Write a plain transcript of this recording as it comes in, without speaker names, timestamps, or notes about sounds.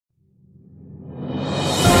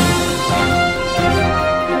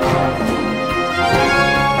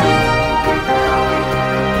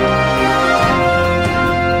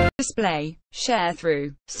display.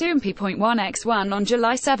 Sharethrough. Soompi.1x1 On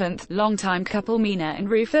July 7, longtime couple Mina and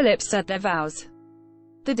Ryu Phillip said their vows.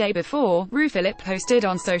 The day before, Ryu Phillip posted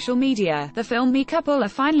on social media, "The filmy couple are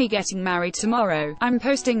finally getting married tomorrow. I'm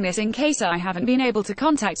posting this in case I haven't been able to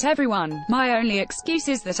contact everyone. My only excuse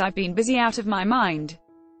is that I've been busy out of my mind.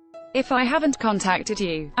 If I haven't contacted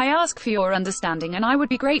you, I ask for your understanding and I would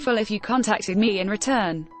be grateful if you contacted me in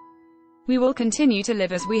return. We will continue to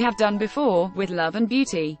live as we have done before, with love and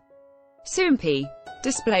beauty." Soompi.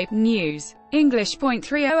 Display. News.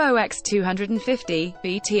 English.300x250,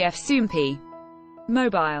 BTF Soompi.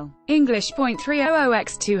 Mobile.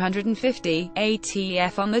 English.300x250,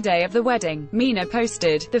 ATF. On the day of the wedding, Mina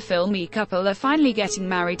posted, "The filmy couple are finally getting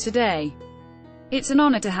married today. It's an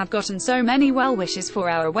honor to have gotten so many well wishes for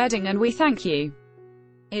our wedding and we thank you.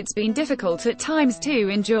 It's been difficult at times to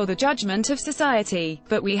endure the judgment of society,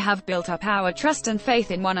 but we have built up our trust and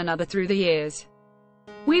faith in one another through the years.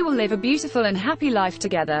 We will live a beautiful and happy life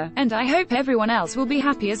together, and I hope everyone else will be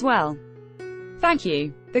happy as well. Thank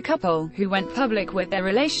you." The couple, who went public with their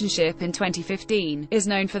relationship in 2015, is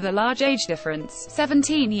known for the large age difference,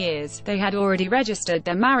 17 years. They had already registered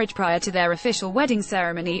their marriage prior to their official wedding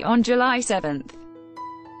ceremony on July 7.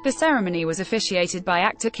 The ceremony was officiated by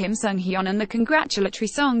actor Kim Sung-hyun and the congratulatory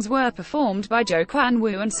songs were performed by Jo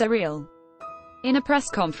Kwan-woo and Surreal. In a press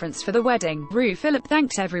conference for the wedding, Ryu Phillip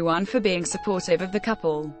thanked everyone for being supportive of the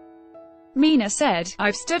couple. Mina said,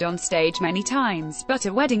 "I've stood on stage many times, but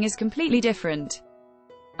a wedding is completely different.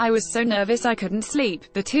 I was so nervous I couldn't sleep."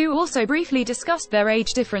 The two also briefly discussed their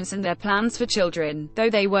age difference and their plans for children, though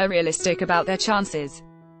they were realistic about their chances.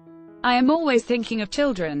 "I am always thinking of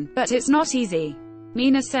children, but it's not easy,"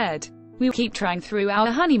 Mina said. "We'll keep trying through our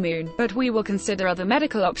honeymoon, but we will consider other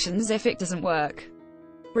medical options if it doesn't work."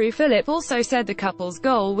 Ryu Phillip also said the couple's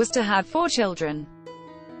goal was to have 4 children.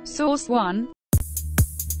 Source 1.